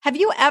Have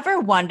you ever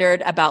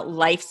wondered about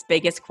life's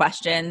biggest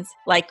questions?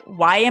 Like,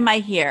 why am I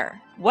here?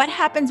 What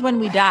happens when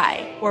we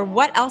die? Or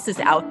what else is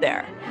out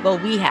there? Well,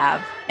 we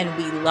have, and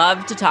we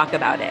love to talk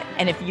about it.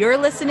 And if you're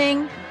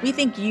listening, we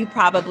think you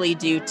probably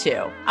do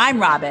too.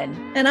 I'm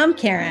Robin. And I'm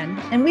Karen.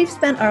 And we've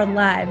spent our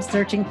lives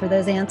searching for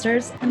those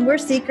answers, and we're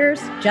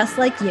seekers just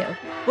like you.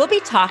 We'll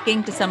be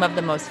talking to some of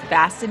the most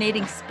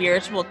fascinating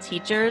spiritual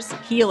teachers,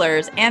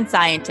 healers, and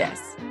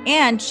scientists,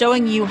 and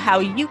showing you how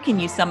you can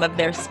use some of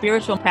their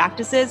spiritual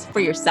practices for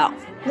yourself.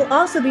 We'll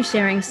also be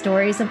sharing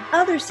stories of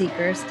other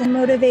seekers to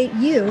motivate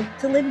you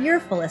to live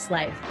your fullest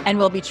life. And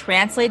we'll be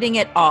translating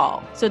it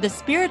all, so the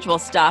spiritual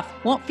stuff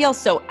won't feel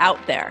so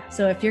out there.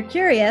 So if you're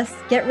curious,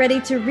 get ready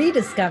to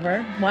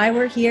rediscover why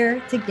we're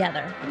here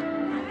together.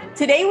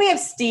 Today we have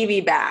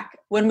Stevie back.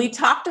 When we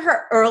talked to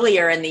her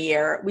earlier in the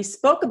year, we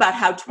spoke about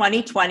how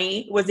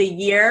 2020 was a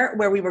year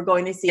where we were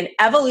going to see an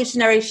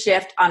evolutionary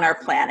shift on our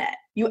planet.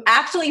 You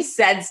actually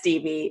said,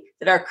 Stevie,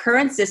 that our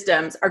current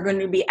systems are going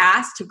to be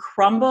asked to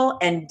crumble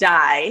and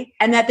die,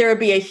 and that there would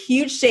be a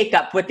huge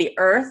shakeup with the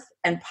earth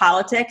and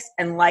politics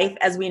and life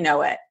as we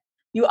know it.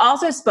 You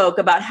also spoke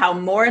about how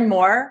more and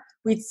more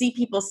we'd see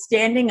people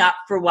standing up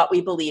for what we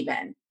believe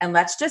in. And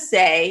let's just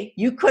say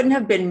you couldn't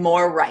have been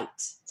more right.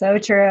 So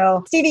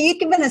true. Stevie, you've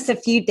given us a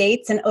few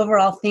dates and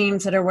overall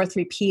themes that are worth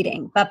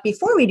repeating. But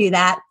before we do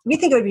that, we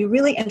think it would be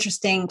really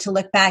interesting to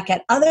look back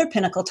at other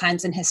pinnacle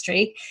times in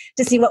history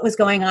to see what was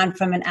going on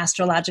from an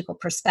astrological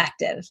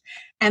perspective.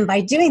 And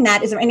by doing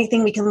that, is there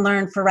anything we can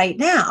learn for right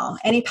now?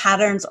 Any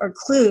patterns or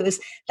clues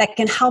that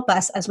can help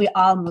us as we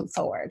all move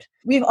forward?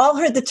 We've all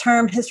heard the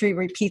term history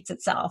repeats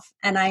itself.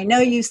 And I know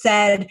you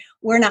said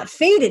we're not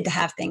fated to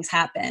have things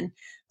happen,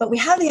 but we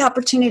have the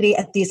opportunity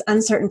at these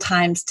uncertain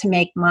times to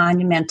make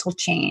monumental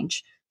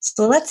change.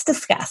 So let's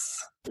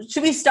discuss.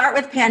 Should we start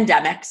with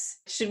pandemics?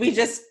 Should we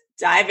just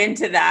dive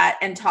into that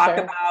and talk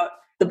about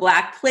the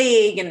Black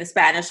Plague and the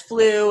Spanish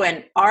flu?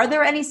 And are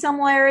there any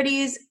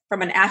similarities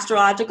from an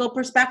astrological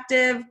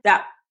perspective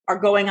that are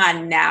going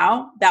on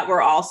now that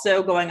were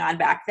also going on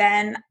back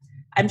then?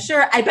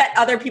 I bet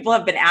other people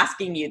have been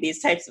asking you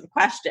these types of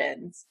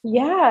questions.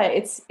 Yeah,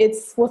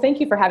 well, thank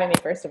you for having me,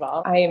 first of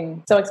all.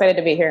 I'm so excited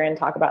to be here and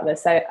talk about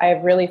this.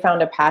 I've really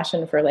found a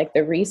passion for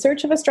the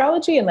research of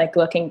astrology and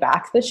looking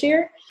back this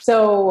year.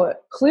 So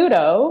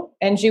Pluto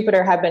and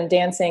Jupiter have been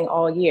dancing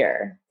all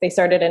year. They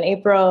started in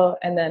April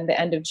and then the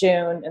end of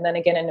June and then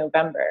again in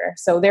November.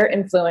 So their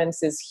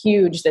influence is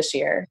huge this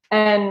year.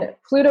 And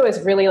Pluto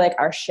is really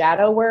our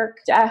shadow work,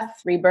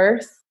 death,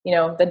 rebirth,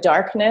 the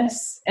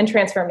darkness and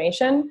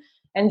transformation.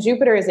 And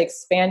Jupiter is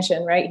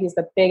expansion, right? He's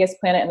the biggest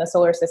planet in the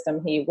solar system.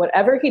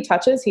 Whatever he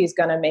touches, he's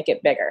going to make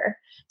it bigger.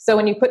 So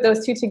when you put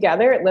those two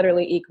together, it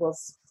literally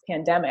equals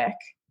pandemic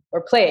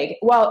or plague.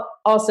 Well,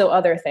 also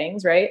other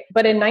things, right?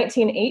 But in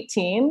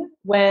 1918,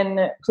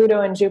 when Pluto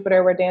and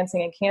Jupiter were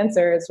dancing in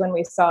Cancer is when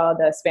we saw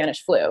the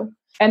Spanish flu.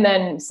 And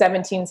then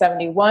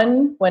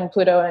 1771, when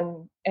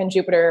Pluto and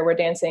Jupiter were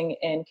dancing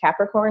in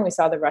Capricorn, we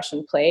saw the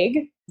Russian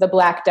plague. The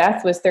Black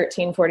Death was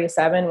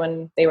 1347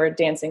 when they were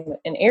dancing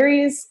in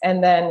Aries.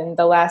 And then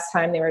the last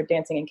time they were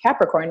dancing in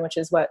Capricorn, which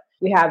is what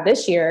we have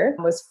this year,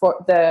 was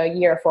for the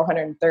year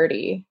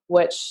 430,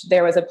 which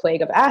there was a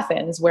plague of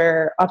Athens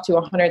where up to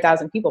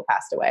 100,000 people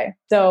passed away.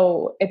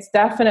 So it's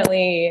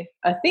definitely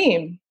a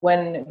theme.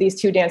 When these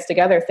two dance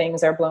together,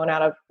 things are blown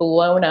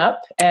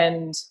up.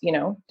 And,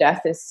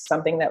 death is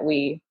something that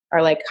we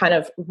are kind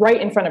of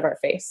right in front of our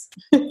face,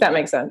 if that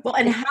makes sense. Well,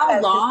 and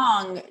how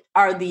long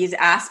are these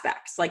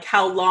aspects?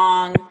 How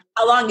long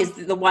is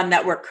the one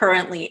that we're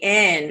currently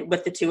in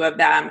with the two of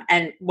them?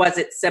 And was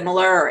it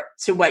similar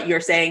to what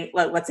you're saying,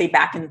 let's say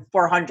back in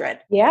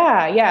 400?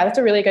 Yeah, that's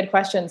a really good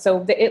question.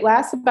 So it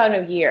lasts about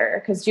a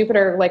year because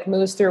Jupiter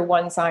moves through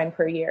one sign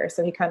per year.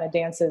 So he kind of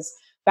dances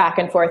back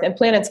and forth, and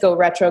planets go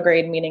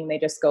retrograde, meaning they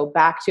just go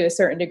back to a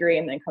certain degree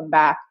and then come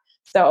back.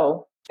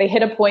 So they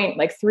hit a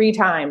point 3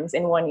 times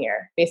in 1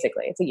 year.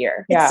 Basically, it's a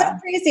year. It's so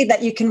crazy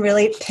that you can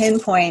really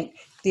pinpoint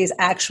these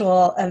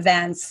actual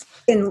events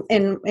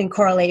in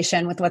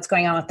correlation with what's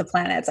going on with the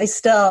planets. I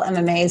still am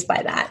amazed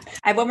by that.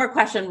 I have one more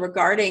question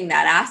regarding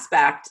that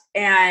aspect.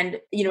 And,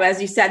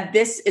 as you said,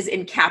 this is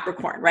in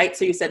Capricorn, right?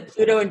 So you said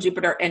Pluto and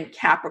Jupiter in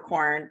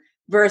Capricorn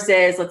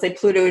versus, let's say,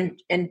 Pluto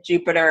and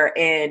Jupiter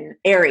in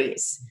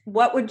Aries.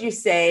 What would you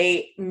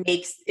say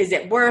is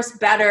it worse,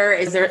 better?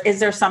 Is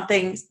there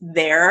something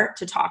there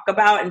to talk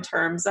about in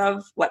terms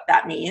of what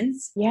that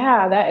means?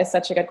 Yeah, that is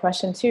such a good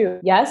question too.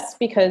 Yes,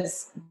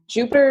 because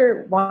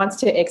Jupiter wants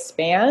to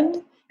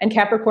expand and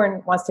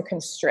Capricorn wants to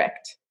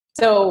constrict.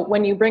 So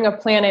when you bring a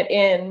planet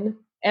in,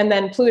 and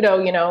then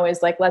Pluto, is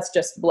let's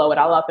just blow it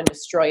all up and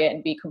destroy it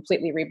and be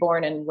completely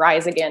reborn and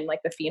rise again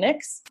like the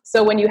phoenix.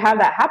 So when you have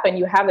that happen,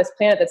 you have this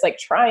planet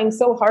that's trying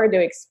so hard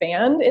to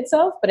expand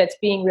itself, but it's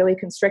being really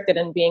constricted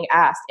and being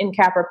asked in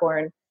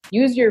Capricorn,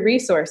 use your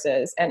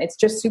resources. And it's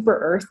just super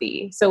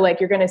earthy. So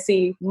you're going to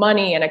see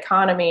money and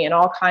economy and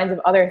all kinds of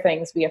other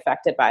things be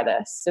affected by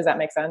this. Does that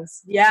make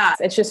sense? Yeah.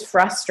 It's just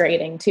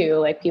frustrating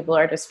too. People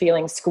are just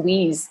feeling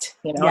squeezed,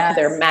 to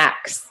their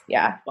max.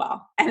 Yeah.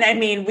 Wow.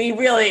 And we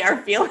really are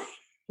feeling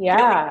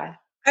Yeah.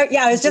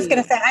 Yeah, I was just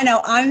going to say, I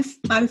know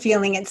I'm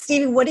feeling it.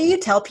 Stevie, what do you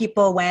tell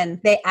people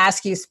when they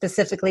ask you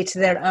specifically to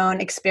their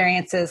own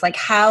experiences? Like,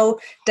 how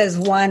does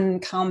one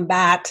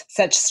combat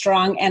such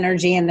strong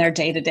energy in their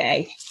day to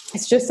day?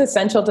 It's just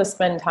essential to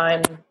spend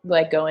time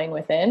like going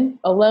within,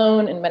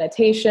 alone, in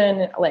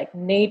meditation, like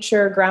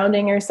nature,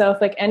 grounding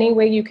yourself, like any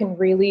way you can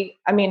really,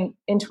 I mean,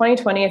 in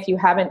 2020, if you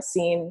haven't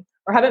seen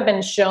or haven't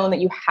been shown that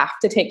you have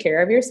to take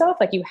care of yourself,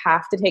 like you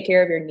have to take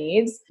care of your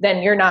needs,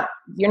 then you're not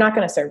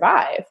going to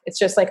survive. It's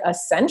just like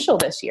essential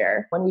this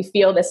year when we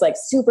feel this like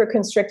super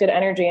constricted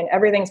energy and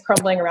everything's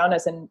crumbling around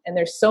us and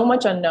there's so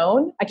much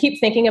unknown. I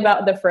keep thinking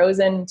about the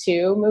Frozen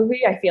 2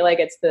 movie. I feel like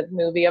it's the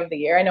movie of the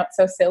year. I know it's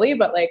so silly,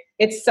 but like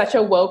it's such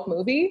a woke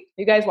movie.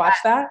 You guys watch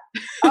that?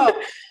 Oh,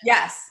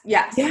 yes.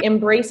 Yes. Yeah.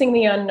 Embracing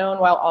the unknown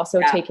while also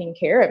taking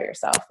care of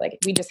yourself. Like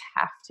we just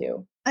have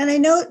to. And I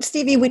know,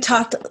 Stevie, we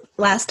talked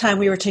last time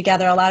we were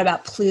together a lot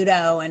about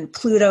Pluto and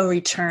Pluto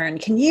return.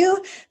 Can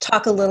you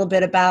talk a little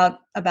bit about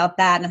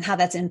that and how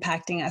that's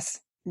impacting us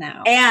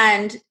now?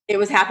 And it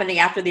was happening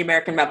after the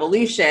American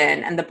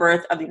Revolution and the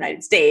birth of the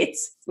United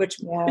States, which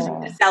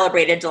was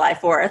celebrated July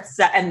 4th.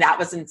 And that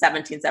was in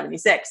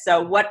 1776.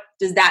 So what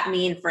does that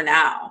mean for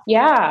now?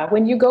 Yeah.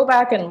 When you go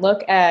back and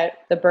look at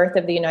the birth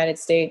of the United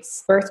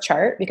States birth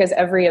chart, because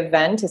every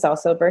event is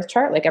also a birth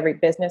chart, like every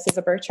business is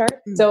a birth chart.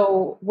 Mm-hmm.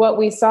 So what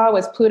we saw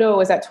was Pluto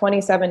was at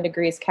 27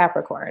 degrees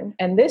Capricorn.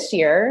 And this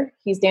year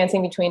he's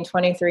dancing between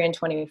 23 and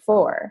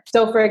 24.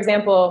 So for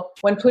example,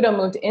 when Pluto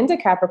moved into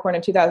Capricorn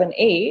in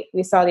 2008,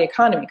 we saw the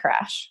economy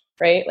crash.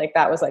 Right? Like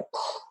that was like,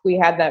 we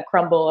had that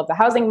crumble of the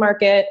housing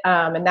market.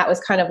 And that was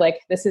kind of like,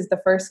 this is the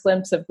first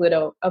glimpse of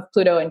Pluto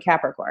in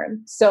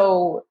Capricorn.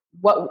 So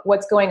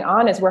what's going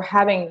on is we're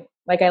having,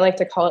 like, I like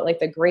to call it like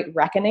the great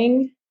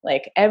reckoning,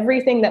 like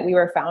everything that we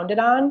were founded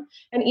on,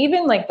 and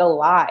even like the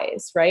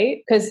lies,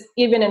 right? Because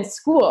even in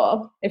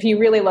school, if you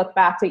really look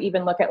back to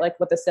even look at like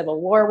what the Civil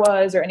War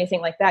was or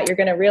anything like that, you're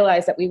going to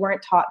realize that we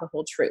weren't taught the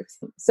whole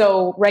truth.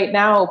 So right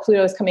now,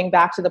 Pluto is coming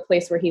back to the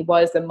place where he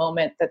was the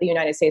moment that the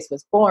United States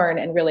was born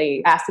and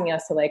really asking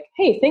us to like,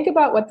 hey, think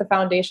about what the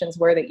foundations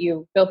were that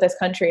you built this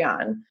country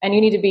on. And you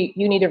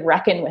need to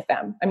reckon with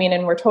them. I mean,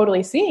 and we're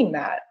totally seeing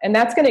that. And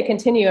that's going to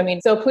continue. I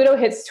mean, so Pluto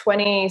hits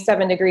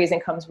 27 degrees and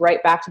comes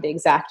right back to the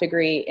exact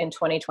degree in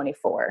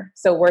 2024.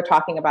 So we're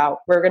talking about,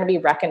 we're going to be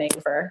reckoning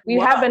we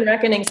have been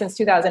reckoning since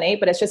 2008,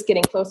 but it's just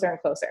getting closer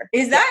and closer.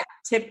 Is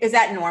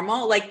that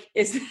normal? Like,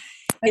 that's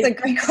a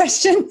great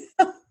question.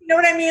 You know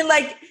what I mean?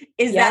 Like,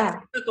 is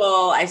that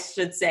typical, I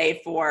should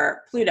say,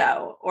 for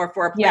Pluto or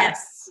for a planet?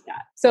 Yes.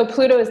 So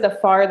Pluto is the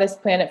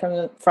farthest planet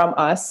from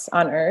us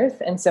on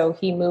Earth. And so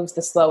he moves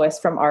the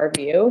slowest from our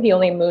view. He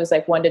only moves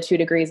like 1 to 2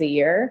 degrees a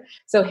year.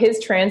 So his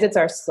transits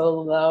are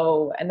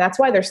slow. And that's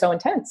why they're so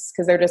intense,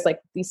 because they're just like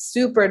these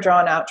super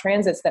drawn out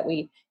transits that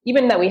we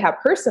have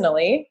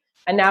personally.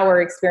 And now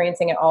we're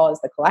experiencing it all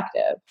as the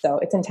collective. So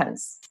it's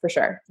intense for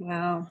sure.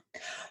 Wow.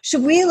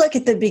 Should we look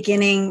at the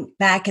beginning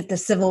back at the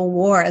Civil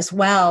War as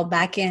well,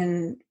 back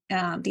in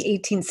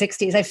the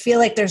 1860s? I feel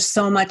like there's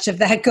so much of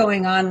that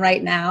going on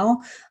right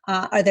now.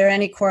 Are there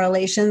any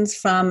correlations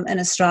from an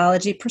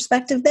astrology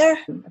perspective there?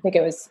 I think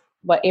it was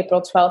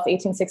April 12th,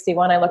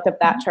 1861. I looked up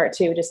that chart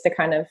too, just to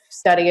kind of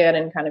study it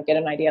and kind of get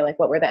an idea, like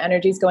what were the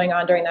energies going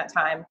on during that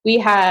time. We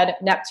had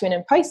Neptune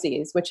in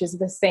Pisces, which is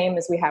the same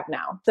as we have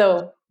now.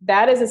 So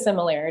that is a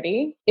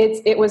similarity.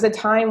 It was a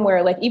time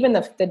where like even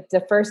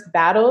the first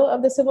battle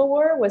of the Civil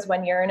War was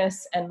when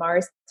Uranus and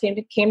Mars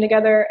came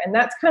together. And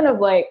that's kind of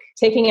like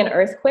taking an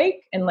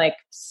earthquake and like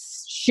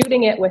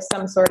shooting it with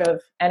some sort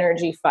of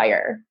energy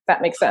fire, if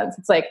that makes sense.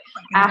 It's like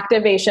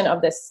activation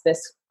of this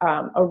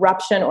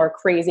eruption or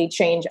crazy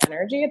change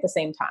energy at the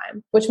same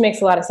time, which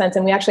makes a lot of sense.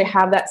 And we actually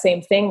have that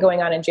same thing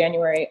going on in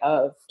January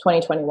of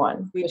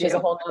 2021, which is a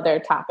whole other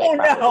topic. Oh,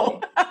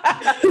 no.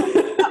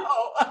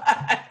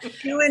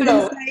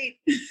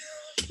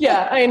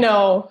 Yeah, I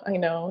know.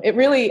 It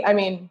really, I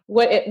mean,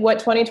 what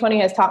 2020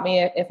 has taught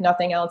me, if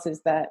nothing else,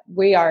 is that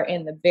we are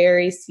in the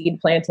very seed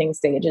planting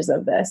stages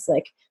of this.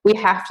 Like, we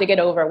have to get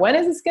over. When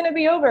is this going to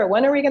be over?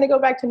 When are we going to go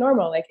back to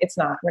normal? Like,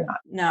 we're not.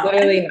 No.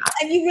 Literally not.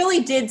 And you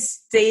really did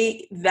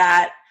state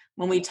that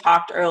when we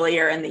talked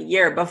earlier in the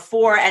year,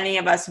 before any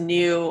of us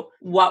knew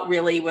what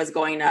really was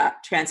going to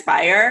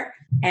transpire.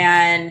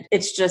 And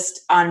it's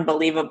just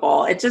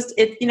unbelievable. I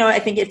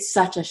think it's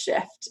such a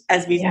shift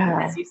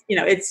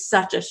it's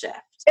such a shift.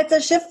 It's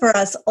a shift for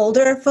us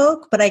older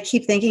folk, but I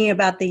keep thinking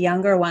about the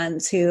younger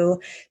ones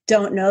who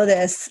don't know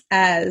this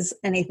as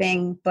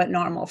anything but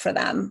normal for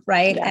them,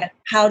 right? Yeah. And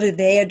how do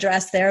they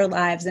address their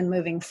lives and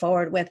moving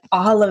forward with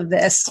all of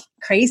this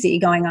crazy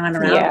going on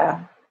around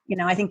them?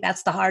 I think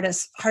that's the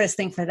hardest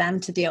thing for them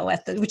to deal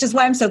with, which is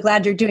why I'm so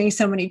glad you're doing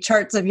so many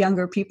charts of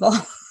younger people.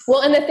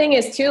 Well, and the thing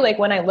is too, like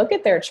when I look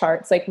at their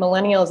charts, like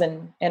millennials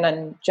and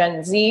on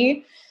Gen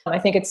Z, I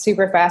think it's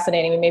super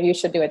fascinating. Maybe you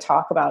should do a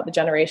talk about the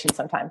generation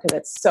sometime, because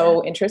it's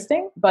so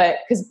interesting. But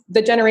because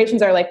the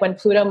generations are like when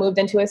Pluto moved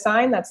into a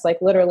sign, that's like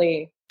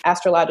literally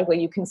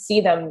astrologically, you can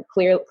see them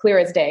clear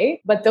as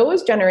day. But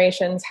those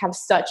generations have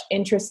such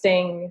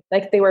interesting,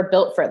 like they were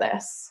built for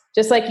this.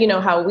 Just like, you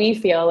know, how we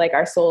feel like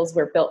our souls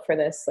were built for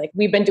this. Like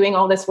we've been doing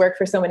all this work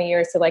for so many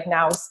years to like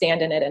now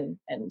stand in it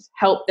and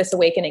help this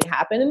awakening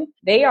happen.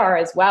 They are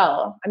as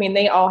well. I mean,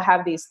 they all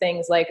have these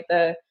things like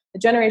the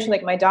generation,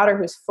 like my daughter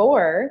who's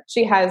 4,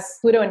 she has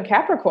Pluto and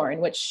Capricorn,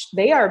 which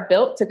they are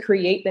built to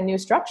create the new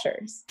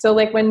structures. So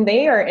like when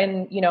they are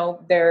in, you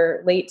know,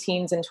 their late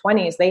teens and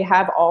 20s, they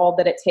have all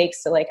that it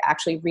takes to like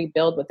actually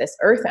rebuild with this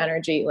earth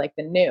energy, like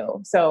the new.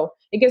 So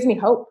it gives me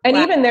hope. And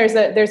wow. Even there's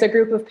a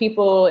group of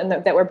people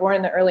that were born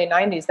in the early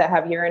 90s that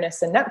have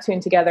Uranus and Neptune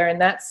together. And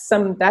that's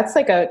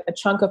like a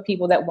chunk of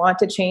people that want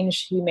to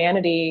change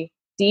humanity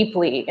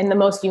deeply in the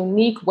most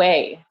unique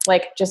way,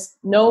 like just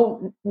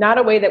not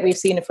a way that we've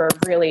seen for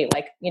really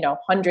like, you know,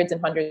 hundreds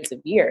and hundreds of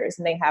years.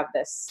 And they have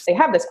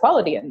this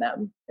quality in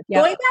them.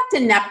 Going back to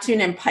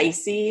Neptune and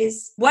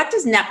Pisces, what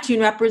does Neptune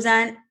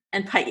represent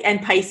and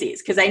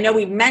Pisces? Because I know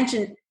we've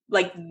mentioned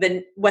like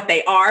what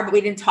they are, but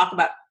we didn't talk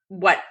about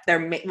what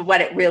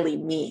it really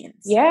means.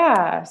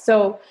 Yeah.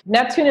 So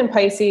Neptune and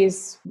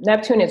Pisces,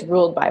 Neptune is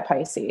ruled by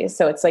Pisces.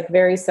 So it's like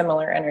very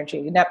similar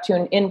energy.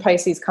 Neptune in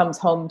Pisces comes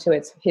home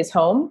to his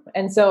home.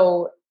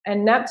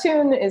 And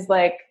Neptune is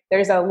like,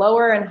 there's a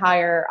lower and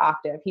higher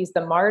octave. He's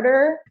the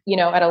martyr, you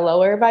know, at a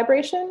lower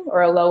vibration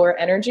or a lower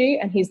energy.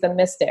 And he's the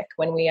mystic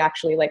when we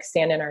actually like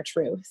stand in our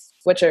truth,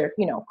 which are,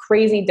 you know,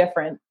 crazy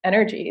different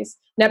energies.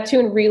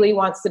 Neptune really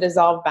wants to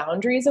dissolve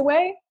boundaries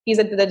away. He's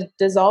the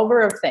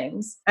dissolver of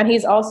things. And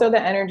he's also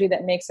the energy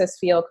that makes us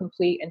feel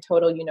complete and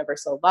total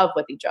universal love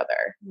with each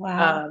other.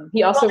 Wow.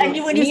 He also and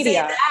when you say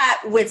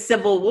that with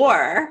Civil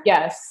War.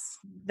 Yes.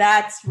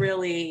 That's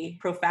really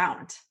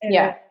profound.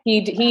 Yeah.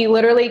 He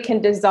literally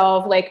can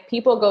dissolve, like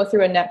people go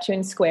through a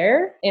Neptune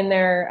square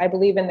I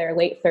believe in their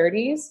late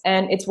 30s.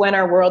 And it's when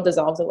our world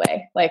dissolves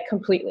away, like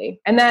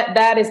completely. And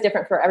that is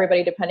different for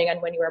everybody depending on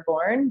when you were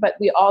born. But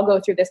we all go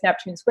through this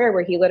Neptune square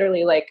where he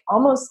literally like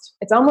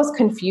it's almost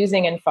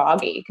confusing and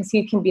foggy because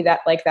he can be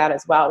that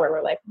as well, where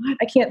we're like, what?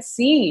 I can't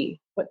see.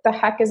 What the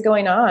heck is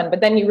going on?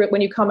 But then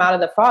when you come out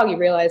of the fog, you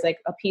realize like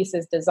a piece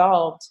is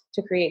dissolved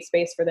to create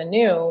space for the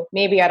new,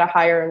 maybe at a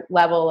higher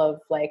level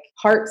of like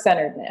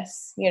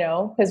heart-centeredness, you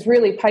know, because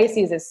really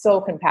Pisces is so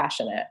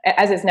compassionate,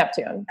 as is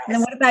Neptune. And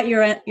then what about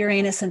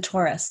Uranus and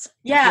Taurus?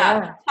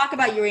 Yeah. Talk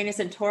about Uranus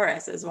and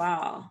Taurus as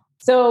well.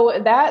 So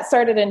that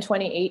started in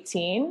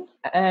 2018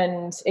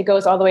 and it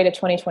goes all the way to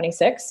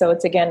 2026. So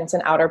it's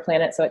an outer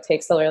planet. So it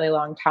takes a really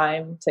long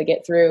time to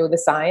get through the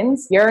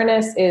signs.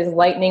 Uranus is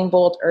lightning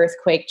bolt,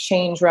 earthquake,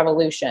 change,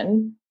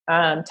 revolution,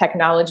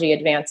 technology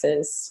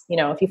advances. You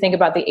know, if you think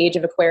about the age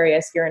of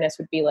Aquarius, Uranus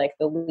would be like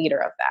the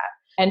leader of that.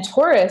 And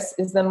Taurus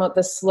is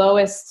the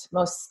slowest,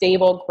 most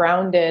stable,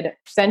 grounded,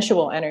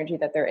 sensual energy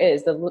that there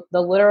is. The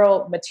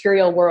literal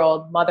material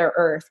world, Mother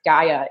Earth,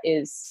 Gaia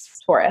is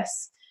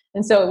Taurus.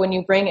 And so when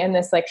you bring in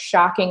this like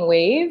shocking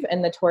wave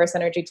and the Taurus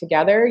energy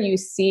together, you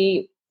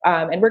see,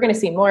 and we're going to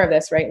see more of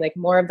this, right? Like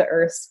more of the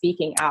earth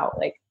speaking out,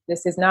 like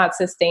this is not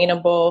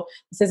sustainable.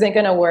 This isn't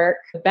going to work.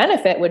 The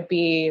benefit would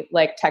be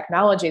like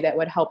technology that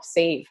would help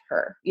save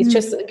her. It's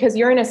just because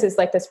Uranus is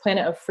like this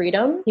planet of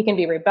freedom. He can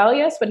be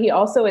rebellious, but he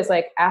also is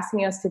like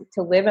asking us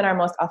to live in our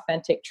most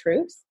authentic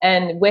truth.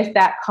 And with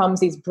that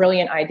comes these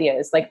brilliant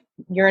ideas. Like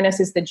Uranus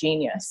is the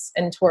genius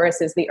and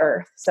Taurus is the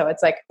earth. So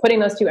it's like putting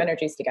those two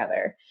energies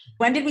together.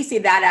 When did we see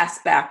that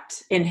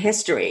aspect in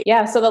history?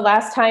 Yeah. So the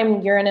last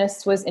time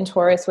Uranus was in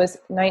Taurus was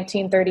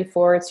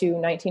 1934 to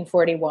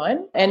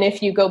 1941. And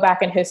if you go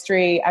back in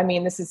history, I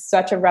mean, this is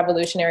such a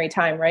revolutionary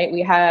time, right?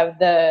 We have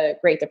the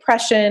Great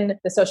Depression,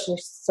 the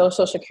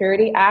Social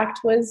Security Act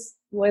was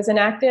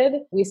enacted.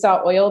 We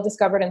saw oil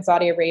discovered in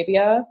Saudi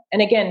Arabia.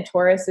 And again,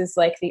 Taurus is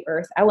like the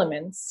earth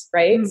elements,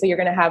 right? So you're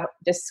going to have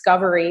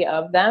discovery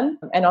of them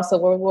and also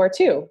World War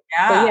II.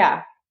 Yeah. So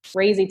yeah,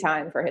 crazy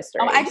time for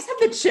history. I just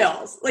have the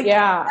chills. Like,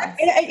 yeah.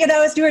 You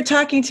know, as you were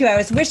talking to,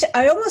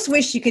 I almost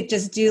wish you could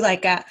just do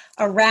like a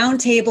round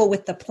table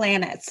with the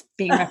planets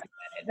being represented.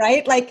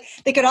 Right? Like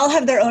they could all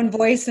have their own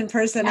voice and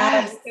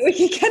personality. Yes. So we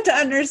can get to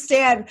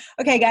understand,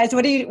 okay, guys,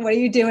 what are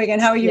you doing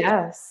and how are you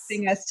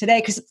seeing us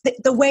today? Because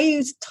the way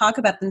you talk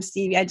about them,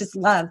 Stevie, I just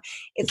love.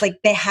 It's like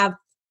they have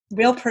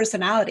real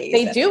personalities.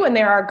 They do, and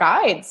they're our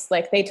guides.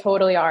 Like they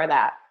totally are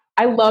that.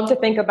 I love to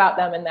think about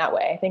them in that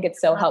way. I think it's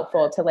so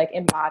helpful to like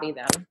embody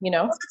them, you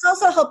know? It's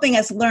also helping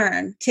us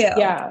learn too.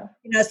 Yeah.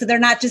 You know, so they're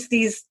not just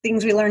these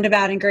things we learned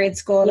about in grade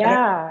school that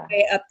are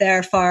way up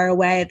there, far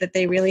away, that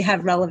they really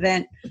have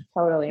relevant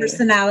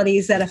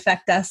personalities that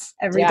affect us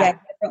every day in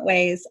different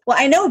ways. Well,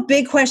 I know a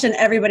big question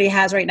everybody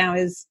has right now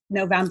is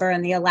November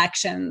and the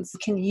elections.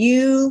 Can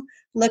you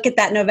look at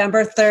that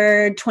November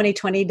 3rd,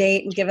 2020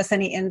 date and give us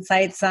any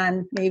insights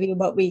on maybe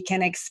what we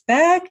can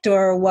expect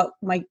or what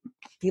might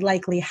be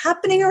likely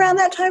happening around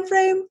that time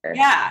frame?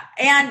 Yeah.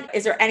 And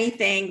is there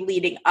anything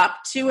leading up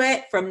to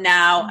it from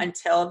now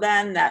until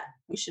then that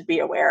we should be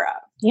aware of?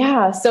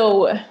 Yeah.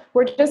 So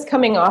we're just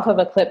coming off of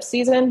eclipse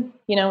season.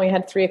 You know, we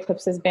had 3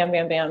 eclipses, bam,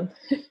 bam, bam.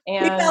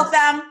 And we felt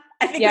them.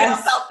 I think we all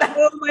felt that.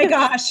 Oh my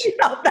gosh. We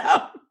felt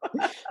that.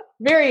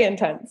 Very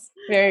intense.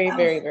 Very,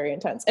 very, very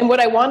intense. And what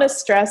I want to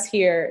stress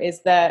here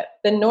is that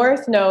the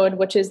North Node,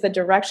 which is the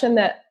direction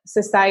that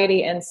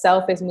society and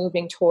self is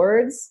moving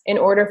towards in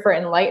order for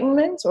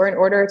enlightenment or in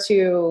order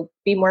to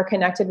be more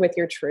connected with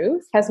your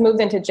truth, has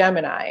moved into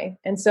Gemini.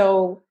 And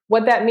so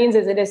what that means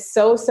is it is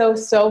so, so,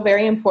 so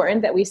very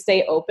important that we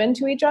stay open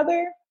to each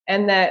other,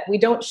 and that we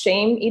don't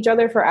shame each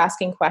other for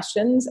asking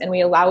questions, and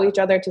we allow each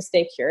other to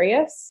stay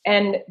curious.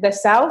 And the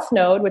South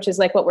Node, which is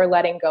like what we're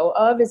letting go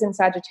of, is in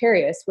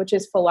Sagittarius, which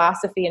is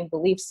philosophy and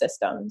belief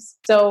systems.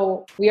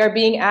 So we are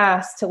being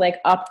asked to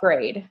like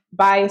upgrade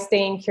by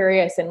staying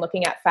curious and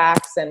looking at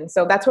facts. And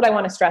so that's what I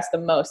want to stress the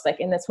most, like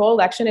in this whole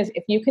election, is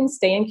if you can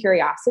stay in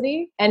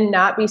curiosity and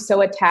not be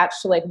so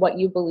attached to like what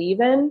you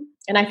believe in.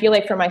 And I feel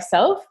like for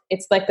myself,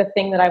 it's like the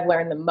thing that I've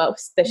learned the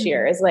most this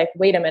year is like,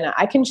 wait a minute,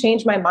 I can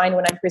change my mind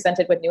when I'm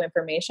presented with new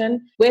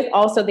information, with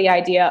also the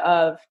idea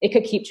of it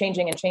could keep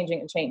changing and changing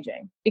and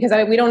changing, because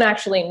we don't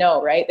actually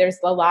know, right? There's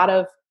a lot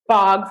of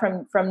fog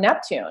from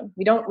Neptune.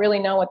 We don't really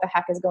know what the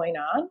heck is going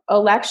on.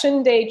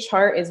 Election day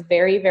chart is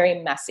very,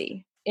 very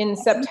messy. In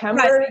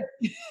September,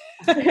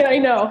 I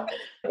know.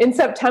 In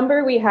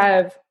September, we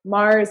have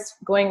Mars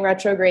going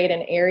retrograde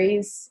in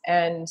Aries,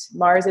 and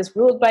Mars is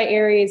ruled by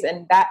Aries,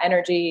 and that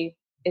energy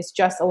is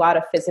just a lot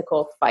of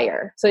physical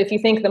fire. So if you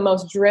think the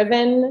most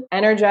driven,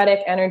 energetic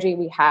energy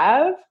we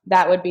have,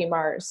 that would be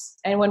Mars.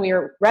 And when we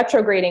are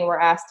retrograding, we're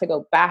asked to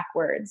go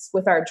backwards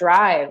with our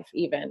drive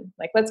even.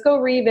 Like, let's go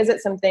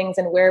revisit some things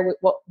and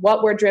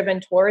what we're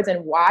driven towards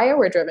and why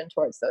we're driven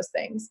towards those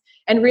things.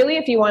 And really,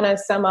 if you want to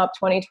sum up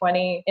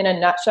 2020 in a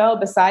nutshell,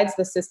 besides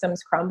the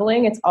systems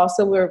crumbling, it's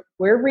also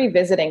we're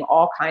revisiting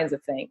all kinds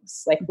of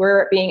things. Like,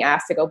 we're being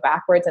asked to go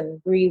backwards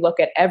and relook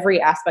at every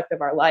aspect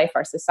of our life,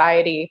 our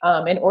society,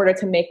 in order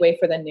to make way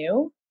for the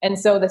new. And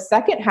so the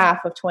second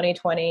half of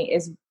 2020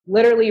 is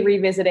literally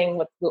revisiting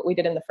what we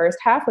did in the first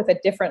half with a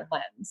different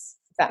lens,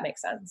 if that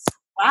makes sense.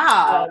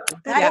 Wow.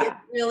 That is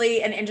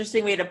really an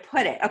interesting way to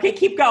put it. Okay,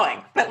 keep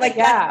going. But like,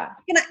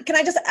 can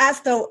I just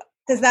ask though,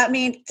 does that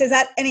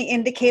any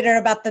indicator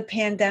about the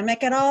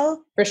pandemic at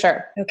all? For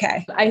sure.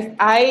 Okay.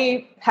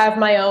 I have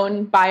my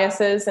own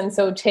biases, and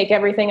so take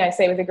everything I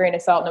say with a grain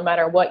of salt, no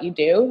matter what you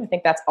do. I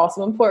think that's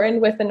also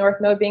important with the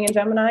North Node being in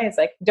Gemini. It's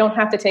like, you don't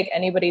have to take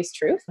anybody's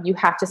truth. You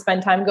have to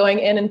spend time going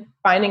in and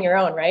finding your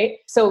own, right?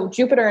 So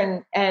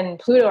Jupiter and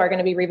Pluto are going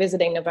to be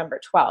revisiting November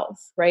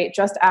 12th, right?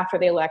 Just after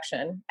the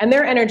election. And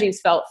their energy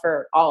is felt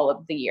for all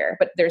of the year,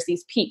 but there's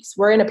these peaks.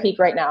 We're in a peak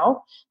right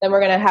now. Then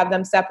we're going to have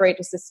them separate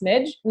just a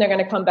smidge, and they're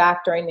going to come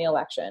back during the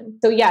election.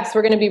 So yes,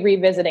 we're going to be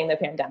revisiting the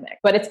pandemic,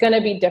 but it's going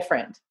to be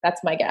different.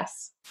 That's my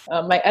guess.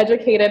 My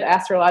educated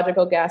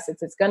astrological guess,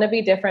 it's going to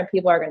be different.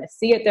 People are going to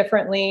see it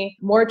differently.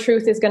 More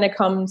truth is going to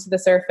come to the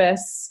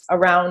surface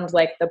around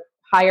like the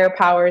higher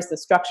powers, the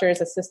structures,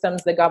 the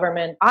systems, the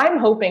government. I'm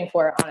hoping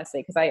for it,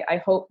 honestly, because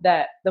I hope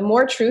that the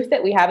more truth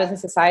that we have as a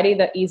society,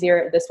 the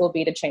easier this will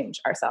be to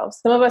change ourselves.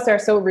 Some of us are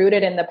so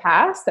rooted in the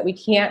past that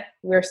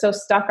we're so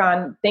stuck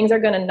on things are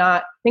going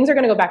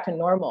to go back to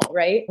normal,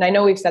 right? And I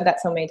know we've said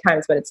that so many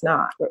times, but it's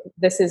not.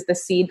 This is the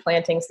seed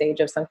planting stage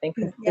of something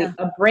complete,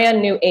 a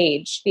brand new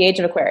age, the age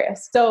of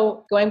Aquarius.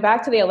 So going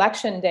back to the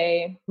election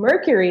day,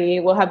 Mercury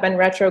will have been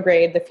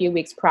retrograde the few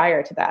weeks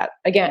prior to that,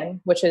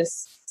 again, which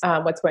is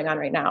what's going on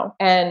right now.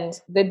 And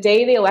the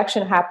day the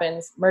election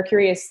happens,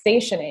 Mercury is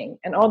stationing.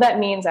 And all that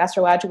means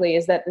astrologically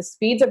is that the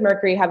speeds of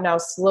Mercury have now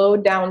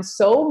slowed down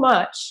so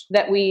much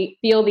that we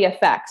feel the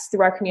effects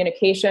through our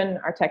communication,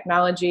 our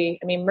technology.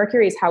 I mean,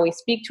 Mercury is how we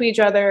speak to each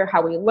other,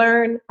 how we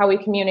learn, how we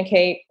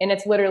communicate, and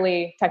it's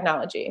literally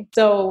technology.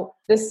 So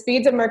the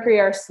speeds of Mercury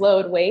are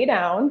slowed way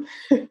down,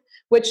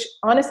 which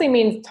honestly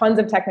means tons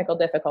of technical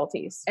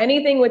difficulties.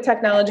 Anything with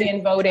technology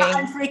and voting.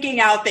 I'm freaking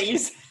out that you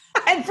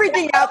I'm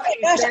freaking out.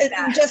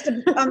 I'm just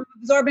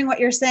absorbing what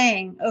you're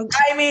saying. Okay.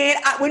 I mean,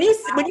 when you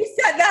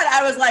said that,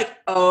 I was like,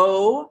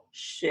 oh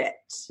shit.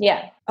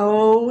 Yeah.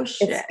 Oh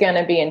shit. It's going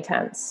to be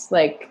intense.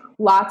 Like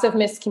lots of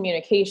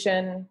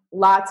miscommunication,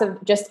 lots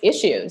of just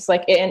issues.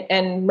 Like,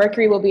 and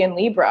Mercury will be in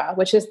Libra,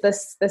 which is the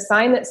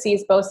sign that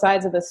sees both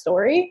sides of the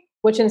story,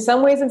 which in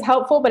some ways is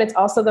helpful, but it's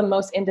also the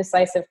most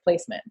indecisive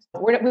placement.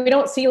 We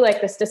don't see like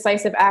this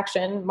decisive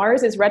action.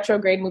 Mars is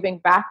retrograde, moving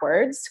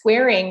backwards,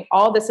 squaring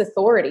all this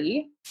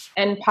authority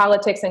and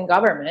politics and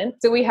government.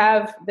 So we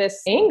have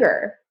this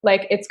anger.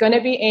 Like, it's going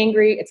to be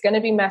angry. It's going to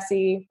be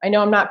messy. I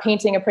know I'm not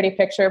painting a pretty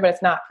picture, but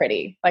it's not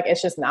pretty. Like,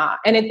 it's just not.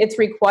 And it's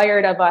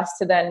required of us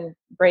to then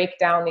break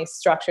down these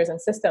structures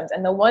and systems.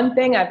 And the one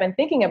thing I've been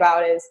thinking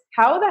about is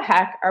how the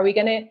heck are we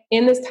going to,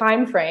 in this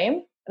time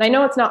frame, and I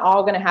know it's not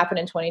all going to happen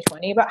in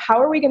 2020, but how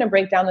are we going to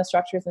break down the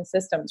structures and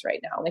systems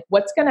right now? Like,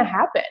 what's going to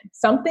happen?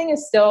 Something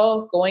is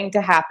still going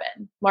to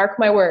happen. Mark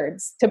my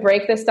words, to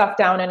break this stuff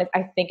down. And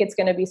I think it's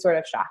going to be sort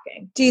of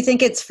shocking. Do you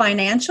think it's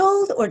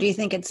financial or do you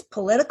think it's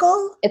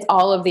political? It's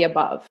all of the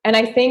above. And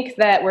I think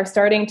that we're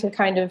starting to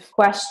kind of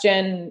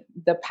question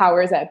the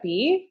powers that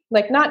be,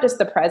 like not just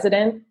the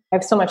president. I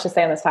have so much to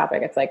say on this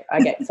topic. It's like, I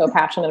get so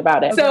passionate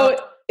about it. So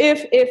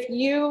if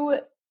you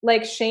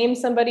like shame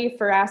somebody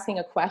for asking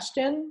a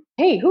question.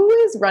 Hey, who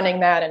is running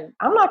that? And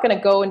I'm not going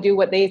to go and do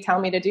what they tell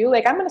me to do.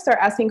 Like, I'm going to start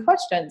asking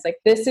questions. Like,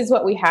 this is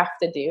what we have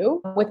to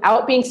do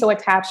without being so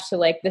attached to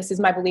like, this is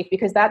my belief,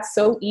 because that's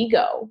so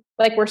ego.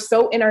 Like, we're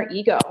so in our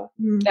ego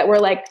that we're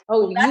like,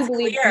 oh, well, you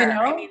believe, clear. You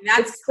know, I mean,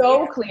 that's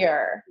so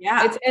clear.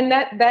 Yeah. And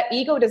that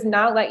ego does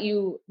not let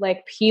you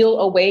like peel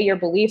away your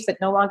beliefs that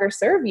no longer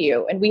serve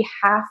you. And we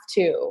have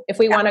to, if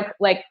we want to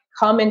like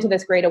come into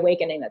this great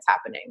awakening that's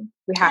happening.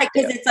 We have to.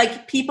 Because it's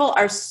like people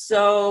are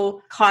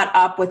so caught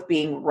up with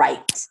being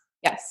right.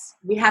 Yes.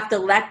 We have to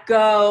let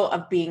go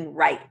of being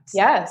right.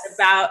 Yes. It's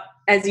about,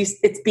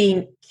 it's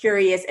being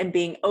curious and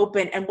being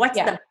open and what's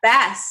the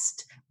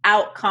best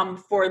outcome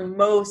for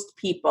most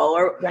people.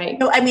 Or, right. You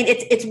know, I mean,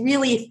 it's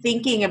really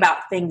thinking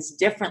about things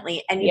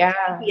differently, and you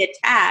can't be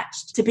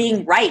attached to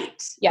being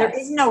right. Yes. There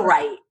is no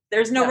right.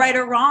 There's no right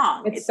or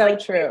wrong. It's so like,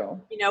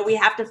 true. You know, we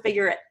have to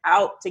figure it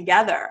out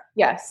together.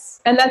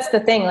 Yes. And that's the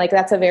thing. Like,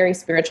 that's a very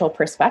spiritual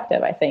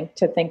perspective, I think,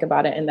 to think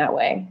about it in that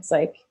way. It's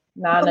like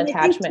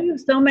non-attachment. Well,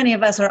 so many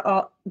of us are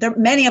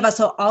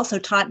also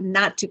taught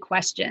not to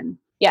question.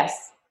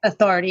 Yes.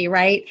 Authority,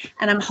 right?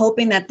 And I'm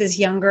hoping that this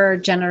younger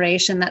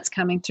generation that's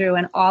coming through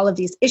and all of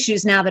these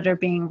issues now that are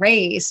being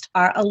raised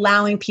are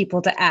allowing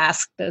people to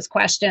ask those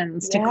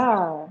questions.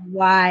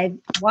 Why?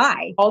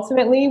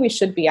 Ultimately, we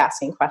should be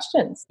asking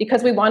questions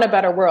because we want a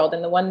better world.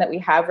 And the one that we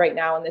have right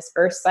now in this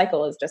Earth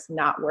cycle is just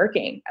not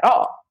working at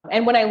all.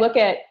 And when I look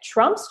at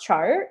Trump's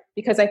chart,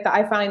 because I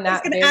find that I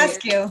was going to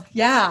ask you.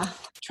 Yeah.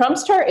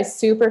 Trump's chart is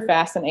super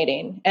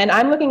fascinating. And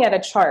I'm looking at a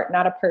chart,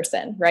 not a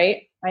person,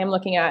 right? I am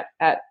looking at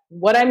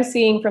what I'm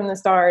seeing from the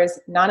stars,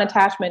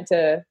 non-attachment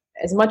to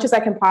as much as I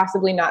can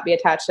possibly not be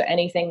attached to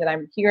anything that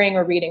I'm hearing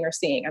or reading or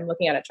seeing. I'm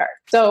looking at a chart.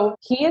 So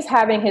he is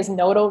having his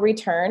nodal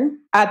return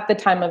at the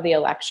time of the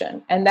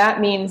election. And that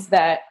means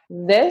that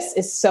this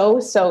is so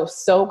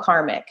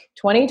karmic.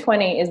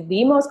 2020 is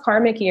the most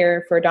karmic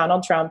year for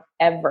Donald Trump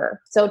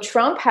ever. So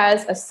Trump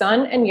has a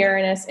Sun and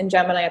Uranus in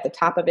Gemini at the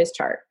top of his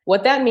chart.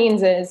 What that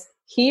means is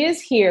he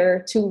is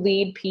here to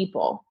lead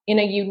people in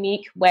a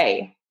unique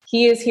way.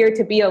 He is here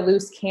to be a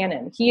loose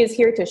cannon. He is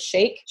here to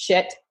shake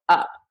shit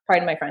up.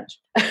 Pardon my French.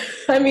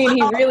 I mean, he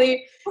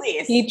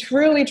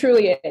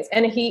truly is.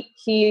 And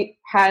he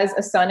has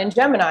a Sun in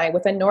Gemini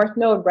with a North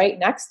Node right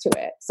next to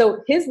it.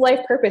 So his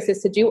life purpose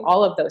is to do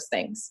all of those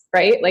things,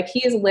 right? Like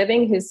he is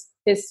living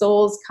his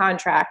soul's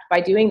contract by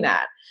doing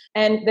that.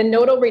 And the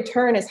nodal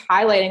return is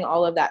highlighting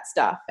all of that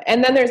stuff.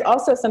 And then there's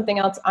also something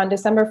else on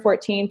December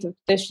 14th of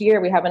this year,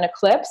 we have an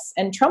eclipse,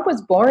 and Trump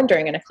was born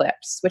during an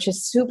eclipse, which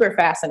is super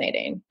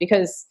fascinating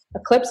because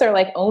eclipses are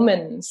like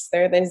omens.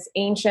 They're these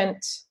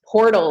ancient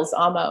portals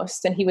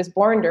almost. And he was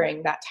born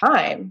during that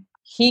time.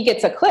 He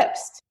gets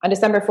eclipsed. On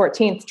December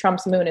 14th,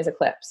 Trump's moon is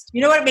eclipsed.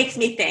 You know what it makes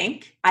me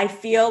think? I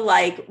feel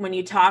like when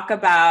you talk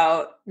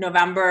about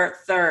November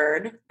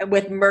 3rd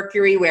with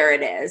Mercury where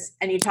it is,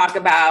 and you talk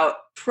about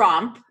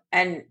Trump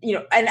and, you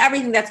know, and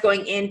everything that's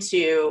going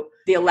into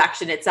the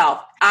election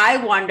itself, I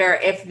wonder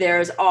if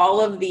there's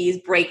all of these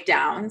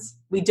breakdowns.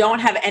 We don't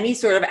have any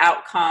sort of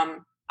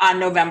outcome on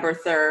November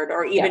 3rd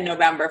or even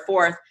November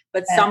 4th,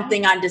 but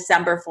something on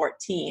December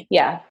 14th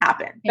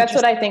happened. That's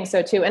what I think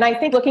so too. And I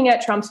think looking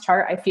at Trump's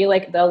chart, I feel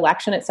like the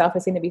election itself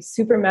is going to be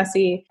super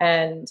messy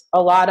and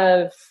a lot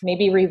of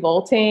maybe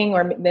revolting,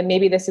 or then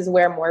maybe this is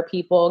where more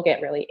people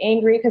get really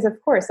angry. Because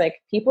of course,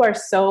 like people are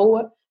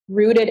so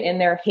rooted in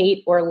their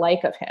hate or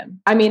like of him.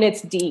 I mean,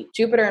 it's deep.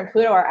 Jupiter and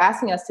Pluto are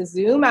asking us to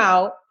zoom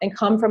out and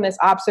come from this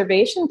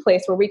observation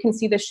place where we can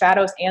see the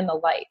shadows and the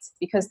lights,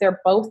 because they're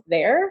both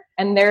there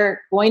and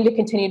they're going to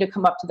continue to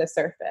come up to the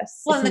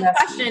surface. Well, and the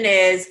question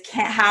is,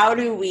 how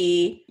do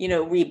we, you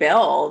know,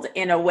 rebuild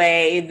in a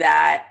way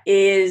that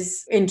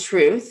is in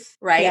truth,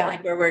 right? Yeah.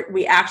 Like where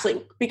we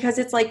actually, because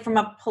it's like from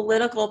a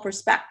political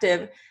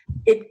perspective,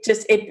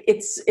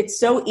 it's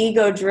so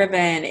ego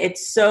driven.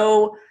 It's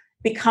so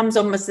becomes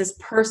almost this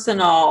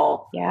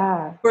personal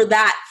for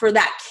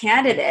that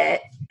candidate.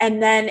 And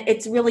then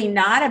it's really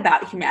not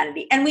about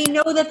humanity. And we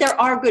know that there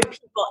are good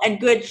people and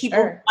good people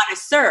who want to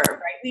serve, right?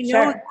 We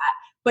know that,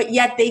 but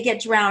yet they get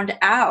drowned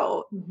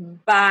out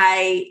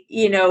by,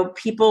 you know,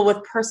 people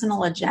with personal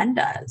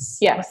agendas.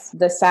 Yes.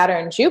 The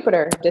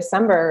Saturn-Jupiter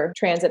December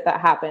transit that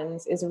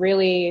happens is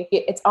really,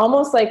 it's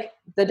almost like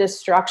the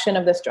destruction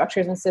of the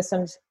structures and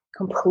systems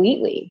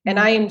completely. And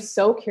I am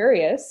so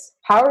curious,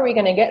 how are we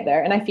going to get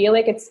there? And I feel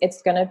like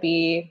it's going to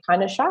be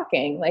kind of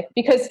shocking, like,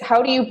 because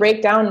how do you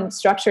break down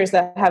structures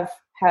that have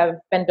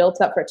been built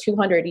up for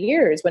 200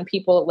 years when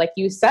people, like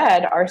you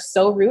said, are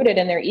so rooted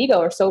in their ego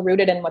or so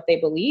rooted in what they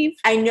believe?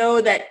 I know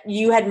that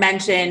you had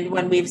mentioned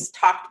when we've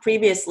talked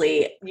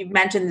previously, you've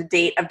mentioned the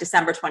date of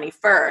December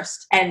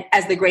 21st and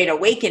as the Great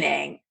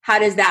Awakening. How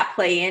does that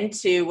play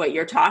into what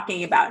you're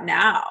talking about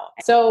now?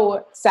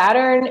 So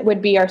Saturn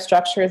would be our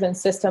structures and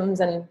systems,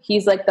 and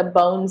he's like the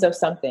bones of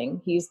something.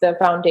 He's the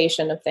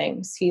foundation of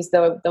things. He's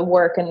the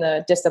work and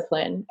the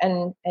discipline.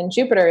 And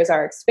Jupiter is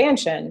our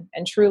expansion,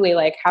 and truly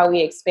like how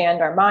we expand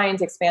our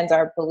minds, expands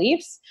our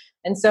beliefs.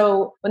 And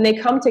so when they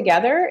come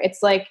together,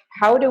 it's like,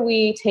 how do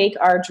we take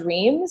our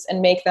dreams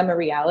and make them a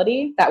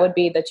reality? That would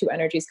be the two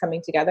energies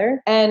coming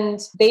together. And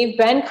they've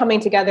been coming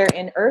together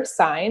in earth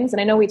signs. And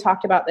I know we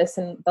talked about this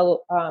in the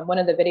one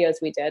of the videos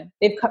we did.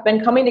 They've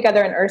been coming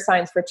together in earth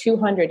signs for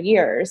 200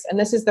 years. And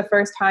this is the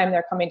first time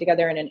they're coming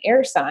together in an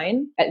air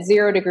sign at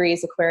 0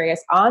 degrees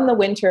Aquarius on the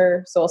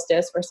winter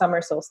solstice or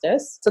summer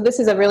solstice. So this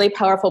is a really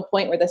powerful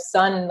point where the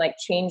sun like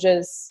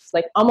changes,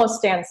 like almost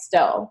stands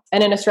still.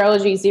 And in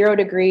astrology, 0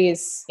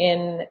 degrees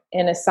in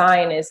a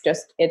sign is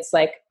just, it's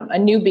like a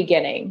new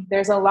beginning.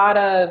 There's a lot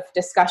of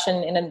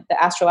discussion in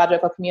the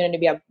astrological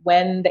community about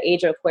when the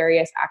age of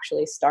Aquarius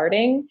actually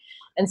starting.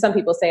 And some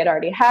people say it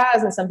already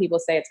has, and some people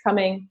say it's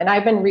coming. And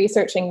I've been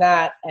researching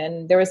that.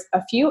 And there was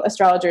a few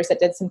astrologers that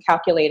did some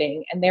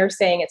calculating, and they're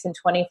saying it's in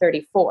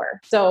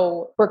 2034.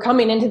 So we're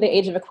coming into the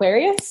age of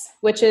Aquarius,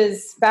 which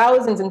is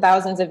thousands and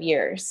thousands of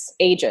years,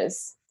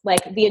 ages.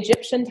 Like the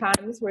Egyptian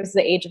times was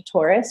the age of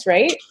Taurus,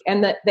 right?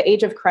 And the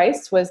age of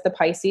Christ was the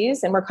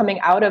Pisces. And we're coming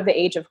out of the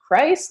age of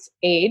Christ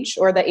age,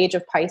 or the age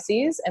of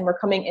Pisces. And we're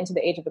coming into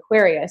the age of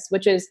Aquarius,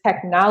 which is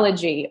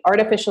technology,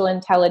 artificial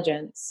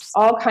intelligence,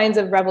 all kinds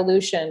of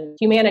revolution,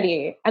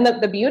 humanity. And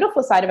the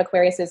beautiful side of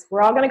Aquarius is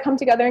we're all going to come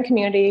together in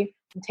community,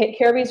 take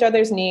care of each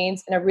other's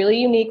needs in a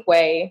really unique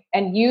way,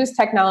 and use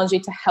technology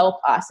to help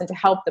us and to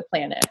help the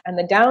planet. And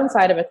the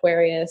downside of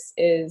Aquarius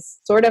is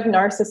sort of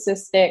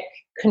narcissistic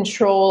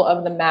control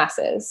of the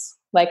masses,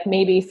 like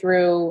maybe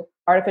through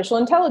artificial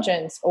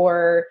intelligence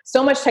or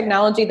so much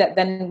technology that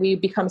then we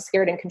become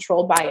scared and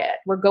controlled by it.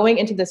 We're going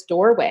into this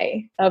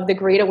doorway of the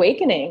Great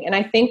Awakening. And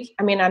I think,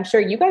 I mean, I'm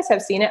sure you guys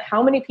have seen it.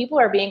 How many people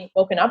are being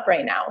woken up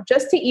right now?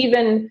 Just to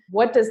even,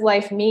 what does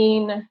life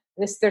mean?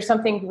 There's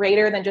something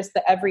greater than just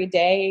the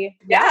everyday.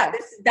 Yeah,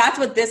 that's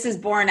what this is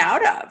born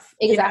out of.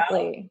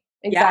 Exactly. You know?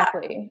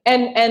 Exactly.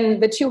 Yeah.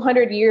 And the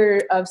 200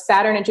 year of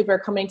Saturn and Jupiter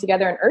coming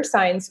together in earth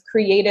signs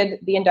created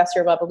the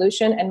Industrial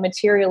Revolution and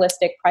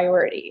materialistic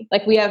priority.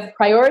 Like we have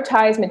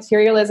prioritized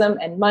materialism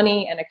and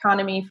money and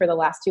economy for the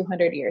last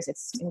 200 years.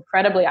 It's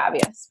incredibly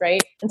obvious,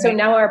 right? And so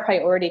now our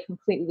priority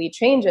completely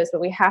changes, but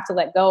we have to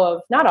let go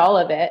of not all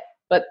of it,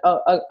 but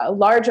a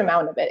large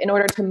amount of it in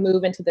order to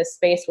move into this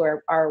space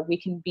where we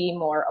can be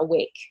more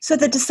awake. So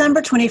the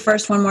December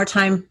 21st, one more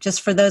time,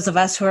 just for those of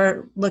us who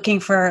are looking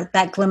for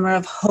that glimmer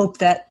of hope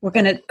that we're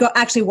going to go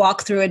actually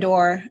walk through a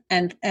door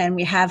and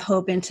we have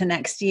hope into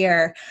next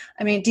year.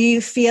 I mean, do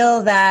you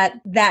feel that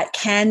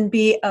can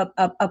be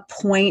a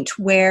point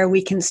where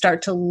we can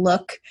start to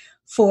look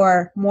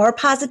for more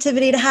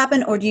positivity to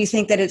happen? Or do you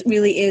think that it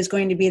really is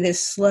going to be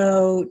this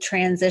slow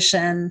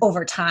transition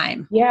over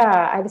time?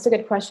 Yeah, that's a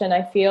good question.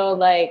 I feel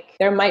like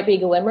there might be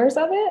glimmers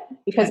of it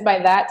because by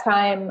that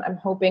time, I'm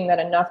hoping that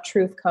enough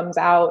truth comes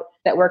out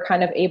that we're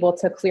kind of able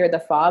to clear the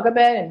fog a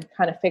bit and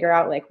kind of figure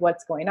out like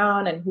what's going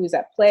on and who's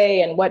at play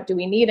and what do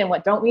we need and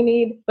what don't we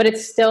need. But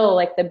it's still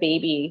like the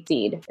baby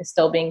seed is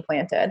still being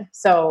planted.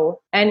 So,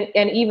 and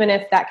even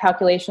if that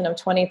calculation of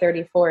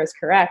 2034 is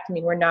correct, I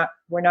mean, we're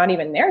not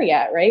even there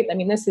yet, right? I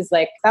mean, this is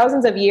like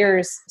thousands of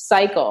years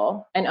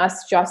cycle and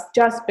us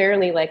just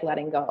barely like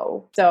letting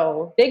go.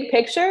 So big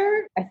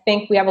picture, I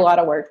think we have a lot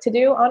of work to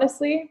do,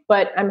 honestly,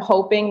 but I'm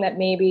hoping that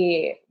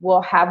maybe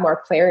we'll have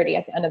more clarity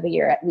at the end of the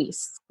year, at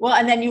least. Well,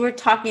 and then you were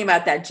talking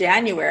about that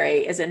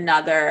January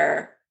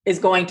is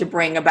going to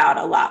bring about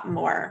a lot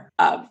more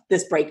of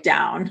this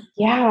breakdown.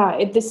 Yeah,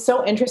 it is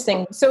so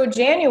interesting. So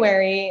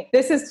January,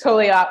 this is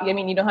totally off. I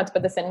mean, you don't have to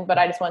put this in, but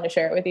I just wanted to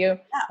share it with you.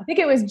 Yeah. I think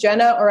it was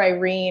Jenna or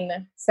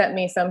Irene sent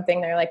me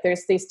something. They're like,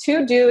 there's these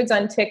two dudes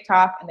on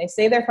TikTok and they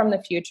say they're from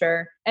the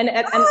future. And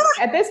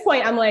at this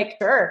point, I'm like,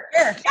 sure.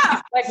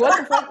 Yeah. Like, what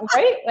the fuck,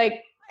 right?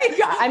 Like,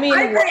 I mean,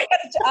 I agree.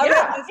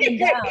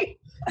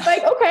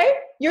 Like, okay,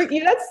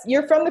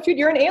 you're from the future.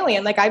 You're an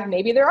alien. Like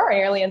maybe there are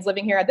aliens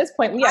living here at this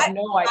point. We have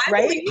no idea,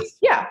 right?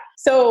 Yeah.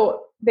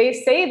 So they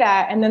say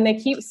that, and then they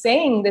keep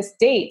saying this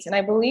date, and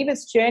I believe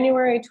it's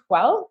January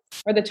 12th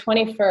or the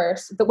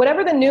 21st.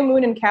 Whatever the new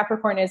moon in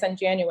Capricorn is in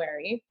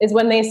January is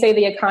when they say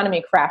the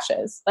economy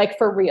crashes, like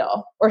for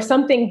real, or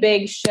something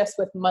big shifts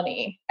with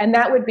money. And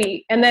that would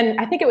be, and then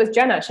I think it was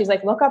Jenna. She's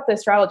like, look up the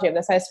astrology of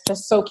this. I was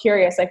just so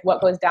curious, like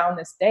what goes down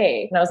this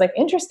day. And I was like,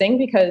 interesting,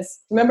 because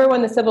remember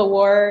when the Civil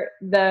War,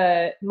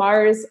 the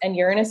Mars and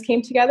Uranus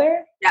came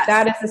together? Yes.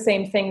 That is the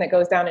same thing that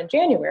goes down in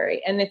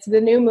January. And it's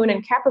the new moon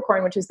in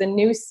Capricorn, which is the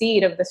new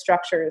seed of the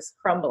structures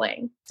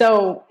crumbling.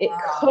 So it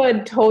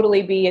could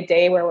totally be a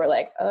day where we're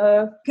like,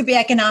 could be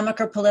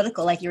economic or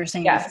political, like you were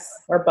saying. Yes,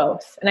 or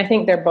both. And I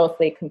think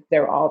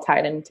they're all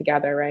tied in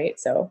together, right?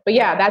 So, but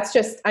yeah, that's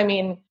just, I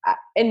mean,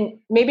 and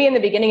maybe in the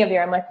beginning of the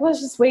year, I'm like, well,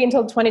 let's just wait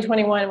until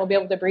 2021 and we'll be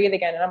able to breathe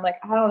again. And I'm like,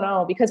 I don't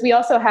know, because we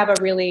also have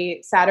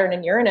Saturn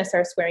and Uranus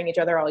are squaring each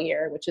other all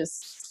year, which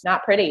is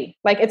not pretty.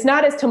 Like it's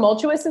not as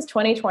tumultuous as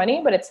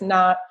 2020, but it's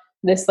not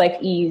this like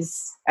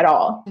ease at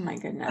all. Oh my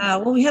goodness.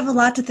 Well, we have a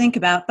lot to think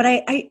about, but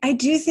I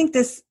do think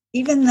this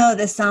even though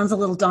this sounds a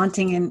little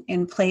daunting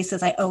in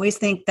places, I always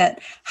think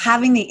that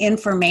having the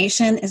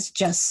information is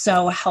just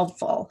so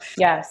helpful.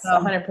 Yes,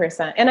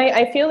 100%. And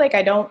I feel like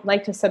I don't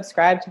like to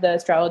subscribe to the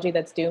astrology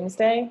that's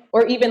doomsday,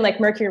 or even like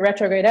Mercury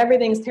retrograde,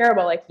 everything's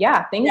terrible. Like,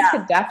 yeah, things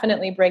could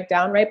definitely break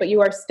down, right? But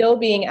you are still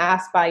being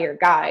asked by your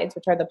guides,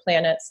 which are the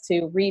planets,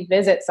 to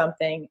revisit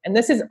something. And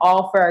this is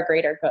all for our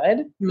greater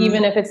good,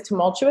 even if it's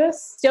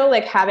tumultuous. Still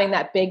like having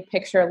that big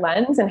picture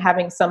lens and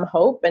having some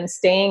hope and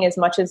staying as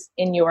much as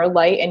in your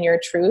light and your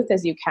truth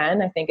as you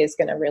can, I think is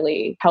going to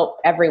really help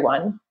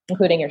everyone,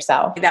 including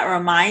yourself. That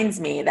reminds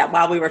me that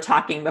while we were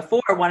talking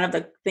before, one of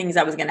the things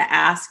I was going to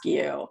ask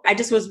you, I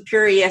just was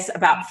curious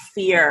about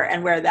fear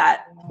and where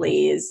that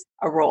plays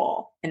a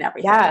role in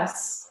everything.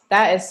 Yes,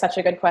 that is such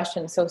a good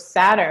question. So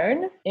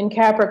Saturn in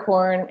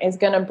Capricorn is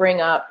going to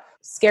bring up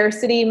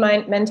scarcity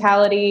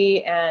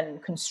mentality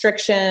and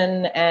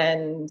constriction,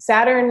 and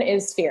Saturn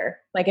is fear.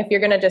 Like if you're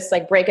going to just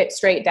like break it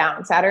straight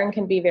down, Saturn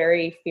can be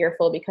very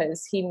fearful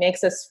because he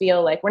makes us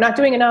feel like we're not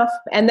doing enough.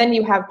 And then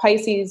you have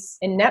Pisces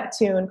and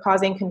Neptune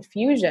causing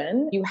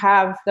confusion. You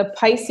have the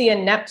Pisces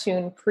and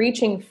Neptune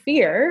preaching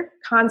fear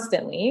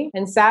constantly,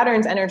 and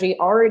Saturn's energy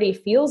already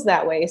feels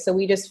that way. So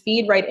we just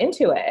feed right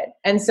into it.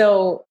 And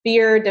so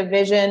fear,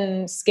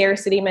 division,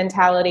 scarcity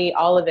mentality,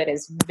 all of it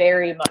is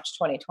very much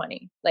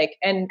 2020. Like,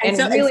 and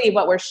so really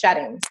what we're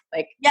shedding.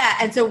 Like, yeah.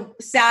 And so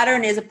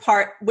Saturn is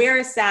where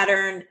is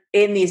Saturn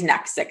in these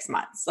next 6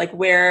 months? Like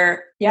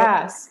where,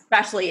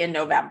 especially in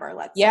November,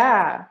 let's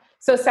say.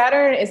 So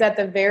Saturn is at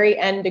the very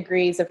end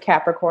degrees of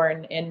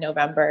Capricorn in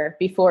November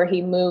before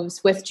he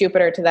moves with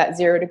Jupiter to that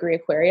 0 degree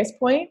Aquarius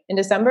point in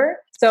December.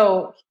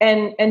 So,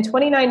 and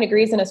 29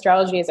 degrees in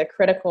astrology is a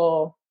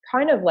critical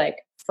kind of like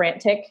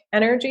frantic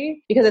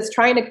energy because it's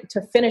trying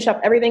to finish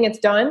up everything it's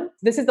done.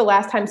 This is the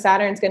last time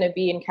Saturn's going to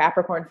be in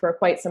Capricorn for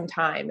quite some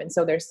time. And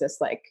so there's this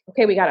like,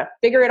 okay, we got to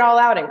figure it all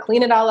out and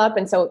clean it all up.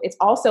 And so it's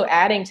also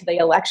adding to the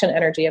election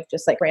energy of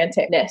just like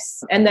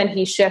franticness. And then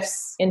he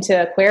shifts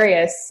into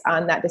Aquarius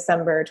on that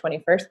December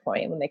 21st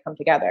point when they come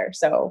together.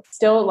 So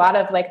still a lot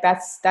of like,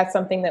 that's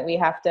something that we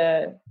have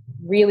to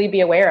really be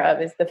aware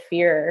of, is the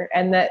fear,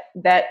 and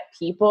that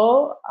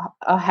people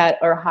ahead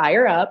or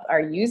higher up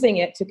are using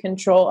it to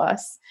control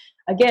us.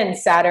 Again,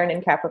 Saturn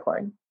in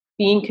Capricorn,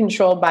 being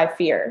controlled by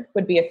fear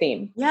would be a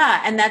theme.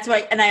 Yeah. And that's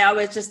why, and I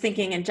was just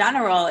thinking in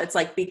general, it's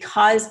like,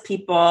 because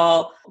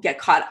people get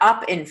caught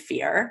up in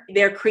fear,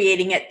 they're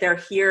creating it, they're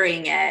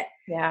hearing it.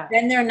 Yeah.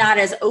 Then they're not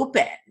as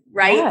open.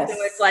 Right. Yes. So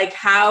it's like,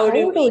 how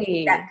do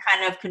we get that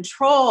kind of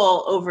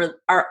control over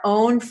our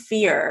own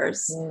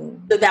fears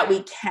so that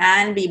we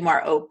can be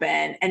more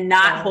open and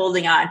not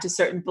holding on to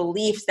certain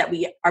beliefs that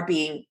we are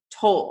being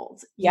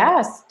told?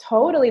 Yes,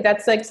 totally.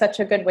 That's like such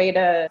a good way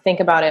to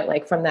think about it,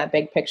 like from that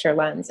big picture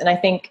lens. And I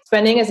think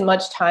spending as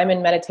much time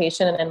in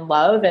meditation and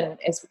love and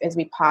as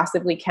we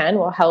possibly can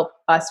will help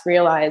us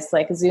realize,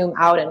 like, zoom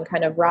out and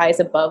kind of rise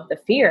above the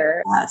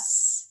fear.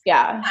 Yes.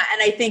 Yeah.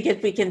 And I think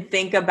if we can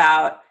think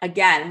about,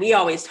 again, we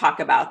always talk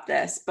about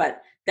this,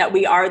 but that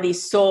we are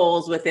these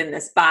souls within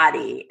this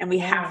body, and we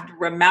have to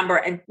remember,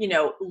 and, you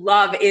know,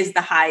 love is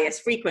the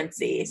highest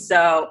frequency.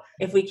 So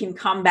if we can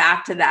come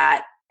back to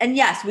that, and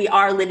yes, we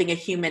are living a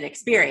human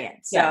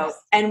experience. So,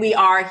 and we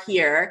are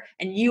here,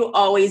 and you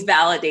always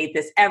validate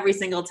this every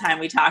single time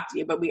we talk to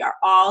you, but we are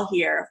all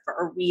here for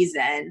a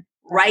reason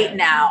right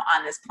now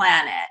on this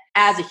planet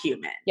as a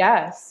human.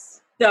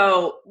 Yes.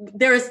 So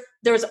there's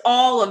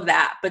all of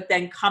that, but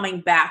then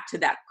coming back to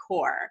that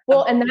core.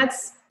 Well, and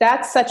that's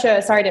such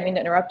a, sorry, I didn't mean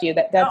to interrupt you.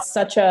 That's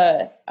such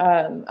a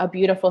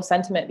beautiful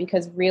sentiment,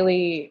 because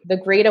really the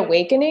great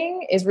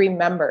awakening is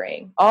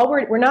remembering.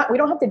 We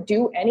don't have to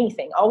do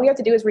anything. All we have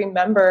to do is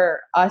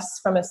remember us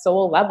from a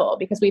soul level,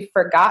 because we've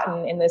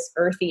forgotten in this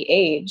earthy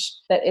age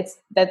that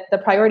the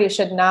priority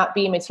should not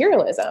be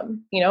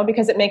materialism, you know,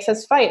 because it makes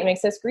us fight, it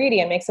makes us greedy,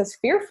 it makes us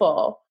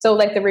fearful. So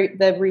like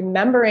the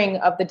remembering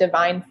of the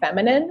divine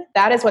feminine,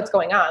 that is what's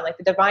going on. Like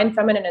the divine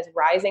feminine is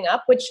rising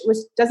up, which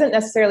doesn't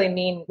necessarily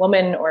mean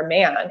woman or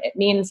man. It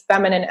means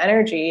feminine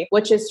energy,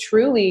 which is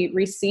truly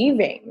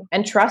receiving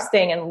and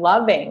trusting and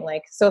loving.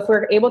 Like, so if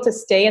we're able to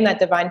stay in that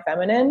divine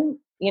feminine,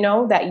 you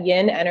know, that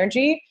yin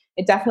energy,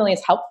 it definitely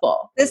is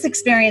helpful. This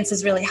experience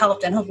has really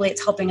helped, and hopefully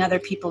it's helping other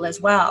people as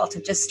well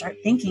to just start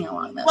thinking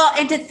along those. Well,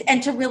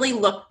 and to really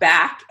look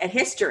back at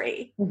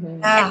history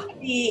and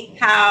see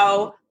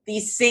how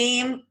these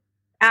same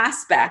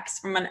aspects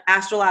from an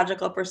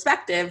astrological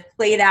perspective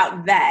played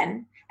out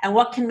then, and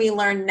what can we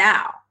learn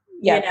now?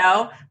 You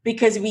know,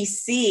 because we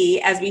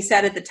see, as we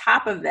said at the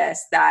top of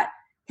this, that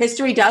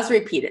history does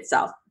repeat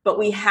itself, but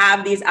we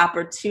have these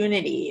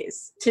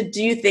opportunities to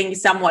do things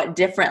somewhat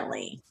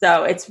differently.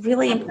 So it's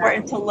really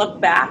important to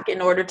look back in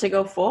order to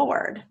go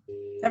forward.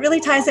 That really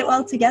ties it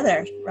well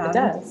together, Rob. It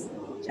does.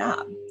 Good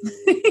job.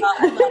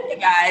 I love you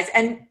guys.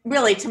 And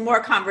really, to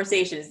more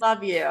conversations.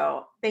 Love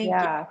you. Thank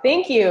you.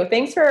 Thank you.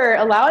 Thanks for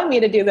allowing me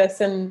to do this.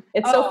 And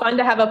it's so fun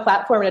to have a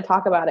platform to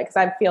talk about it, because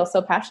I feel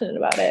so passionate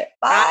about it.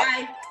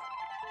 Bye.